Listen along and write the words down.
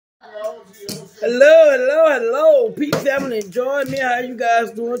Hello. Peace, family. Enjoy me. How you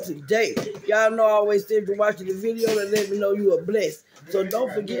guys doing today? Y'all know I always say if you're watching the video and let me know you are blessed. So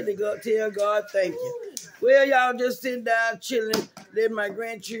don't forget to go tell God thank you. Well, y'all just sitting down, chilling, letting my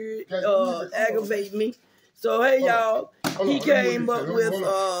grandchildren aggravate me. So, hey, y'all, he came up with,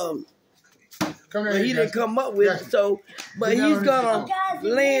 well, he didn't come up with it, so, but he's gonna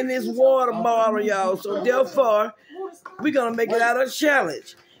land this water bottle, y'all. So, therefore, we're gonna make it out a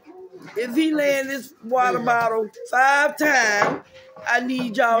challenge. If he land this water bottle 5 times, I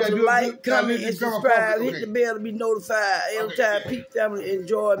need y'all to like, comment, and subscribe. Hit the bell to be notified every time Peak Family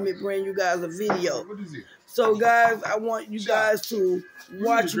enjoy me bring you guys a video. So, guys, I want you guys to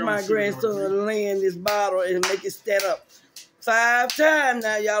watch my grandson land this bottle and make it stand up 5 times.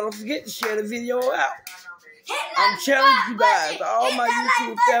 Now, y'all don't forget to share the video out. I'm challenging you guys, all my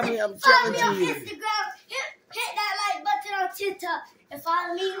YouTube family. I'm challenging you. Hit that like button on TikTok and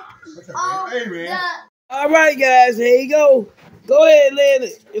follow me All right, guys, here you go. Go ahead, let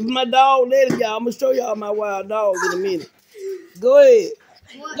it. If my dog let it, y'all, I'm gonna show y'all my wild dog in a minute. Go ahead.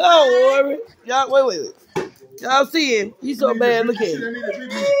 Go, Ori. Y'all, wait. Y'all see him? He's so bad. Look at him.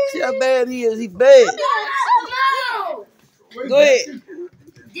 See how bad he is. He's bad. Go ahead.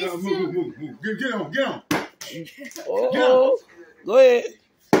 Move. Get on. Oh, go ahead.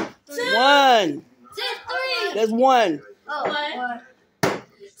 1. That's 1.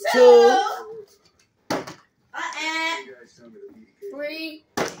 2. 3.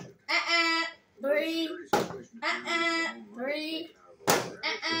 3.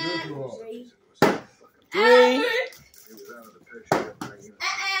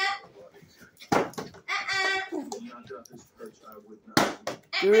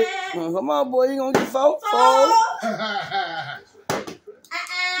 Come on, boy. You gonna get 4? 4.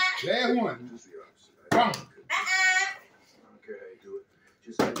 Last one. Come.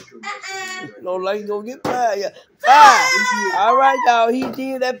 No, like you gonna get 5, yeah. 5. All right, y'all. He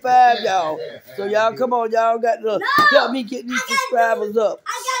did that 5, y'all. So y'all, come on, y'all got to help me get these subscribers up.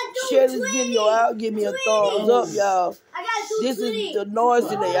 Share this video out. Give me a thumbs up, y'all. This is the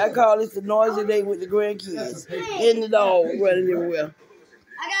noisy day. I call this the noisy day with the grandkids. And the dog running everywhere.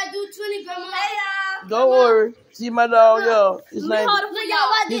 I gotta do 20, Grandma. Hey, y'all. Don't worry. See my dog, y'all. His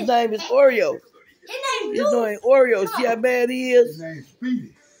name is Oreo. His name is Oreo. See how bad he is? His name's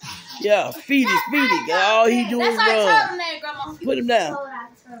Speedy. Yeah, Speedy. All he do is run. Put him down. Come on,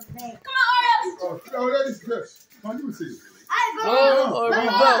 Oreo. Oh, that is good. Come on, you see.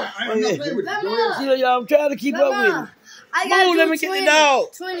 See, y'all, I'm trying to keep up with him. Move, let me get the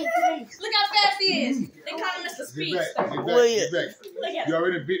dog. 20. Look how fast he is. They call him Mr. Speed. Get back. You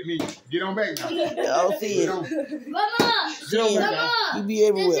already bit me. Get on back now. Y'all see him. Grandma. He be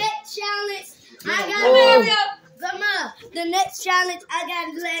everywhere. The next challenge, the next challenge, I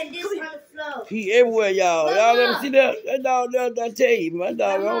gotta land this on the floor. He everywhere, y'all. Y'all ever see that? That dog there, I tell you, my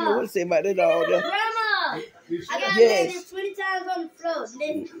dog, I don't know what to say about that dog there. Grandma, I gotta land this 20 times on the floor.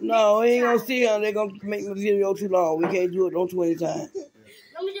 No, we ain't gonna see him. They're gonna make the video too long. We can't do it on 20 times.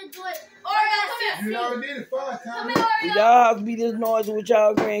 Let me just do it. You already did it 5 times. Y'all have to be this noisy with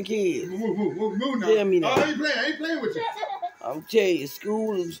y'all grandkids. Move now. Tell me that. I ain't playing with you. I'm telling you,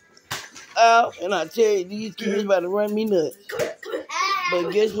 school is out, and I tell you, these kids about to run me nuts. But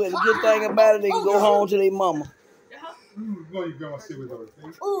guess what? The good thing about it, they can go home to their mama.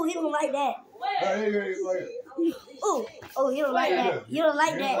 Ooh, he don't like that. Ooh, he don't like that. You don't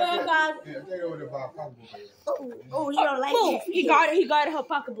like that. Ooh, he don't like that. He guarded her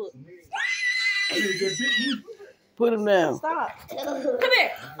pocketbook. Put him down. Stop. Come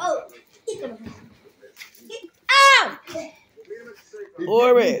here. Oh. Ow!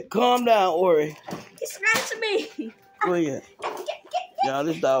 Ori, calm down, Ori. He's scratching me. Go ahead. Y'all,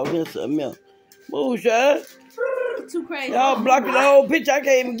 this dog here something else. Move, Shad. Too crazy. Y'all blocking the whole picture. I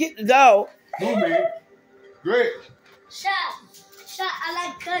can't even get the dog. Move, man. Great. Shot, I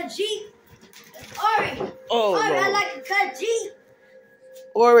like cut G. Ori, Oh, I Lord. like a cut G.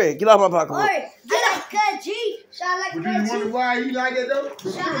 Ori, get off my pocketbook. Ori, I like cut G. Shot, I like But do you cut wonder G. why you like it, though?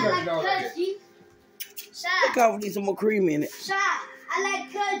 Shot, I like cut G. Shot, Coffee needs some more cream in it. I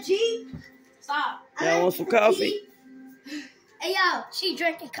like cut G. Stop. Y'all want some coffee? Hey, y'all, she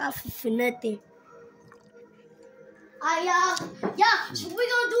drinking coffee for nothing. Y'all, we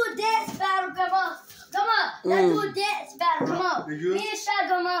gonna do a dance battle, come on. Let's do a dance battle, come on. Me and Shy,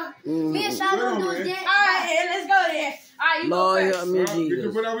 come on. Me and Shy gonna do a dance battle. All right, let's go there. All right, you Lord go help first. me, Jesus.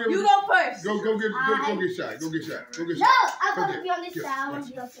 You go first. Go get shot. Go get shot. No, I'm gonna be on this side. I wanna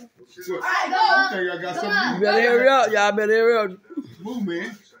be on this side. All right, go. You better hurry up. Y'all better hurry up. Move,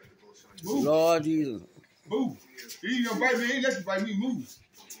 man. Move. Lord Jesus. Move. You ain't gonna bite me. Ain't let you bite me. Move.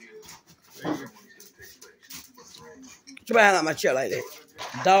 Get your behind out my chair like that.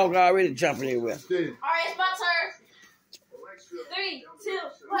 Dog already jumping everywhere. All right, it's my turn. 3, 2,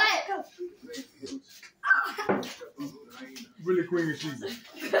 1, go. Really queen and cheese.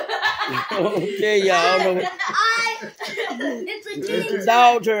 Okay, y'all. It's a king. It's the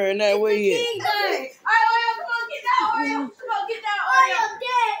dog turn that way here. All right, Oreo, come on, get down, Oreo. Come on, get down, Oreo. Oreo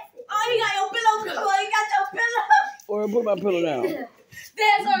dead. Oh, you got your pillow. Come on, you got your pillow. Or put my pillow down.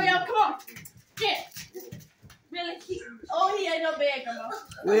 Dance, Oreo, come on. Dance. Really? Oh, he ain't no bad, come on.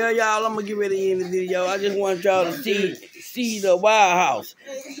 Well, y'all, I'm gonna get ready to end the video. I just want y'all to see the Wild House.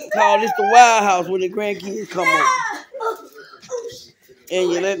 Call this the Wild House when the grandkids come over. And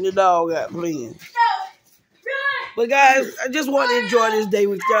you're letting the dog out playing. But guys, I just want to enjoy this day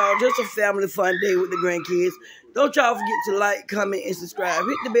with y'all. Just a family fun day with the grandkids. Don't y'all forget to like, comment, and subscribe.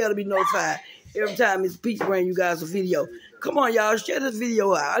 Hit the bell to be notified every time Miss Pete bring you guys a video. Come on, y'all, share this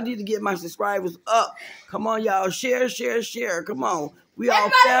video out. I need to get my subscribers up. Come on, y'all, share. Come on. We all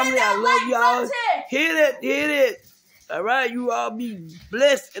family. I love y'all. Hit it. All right, you all be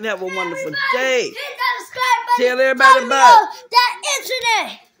blessed and have a wonderful day. Hit that subscribe button. Tell everybody about that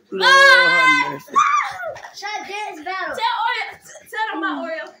internet. Lord have mercy. Shot dance battle. Tell them about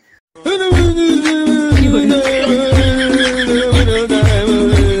Oreo.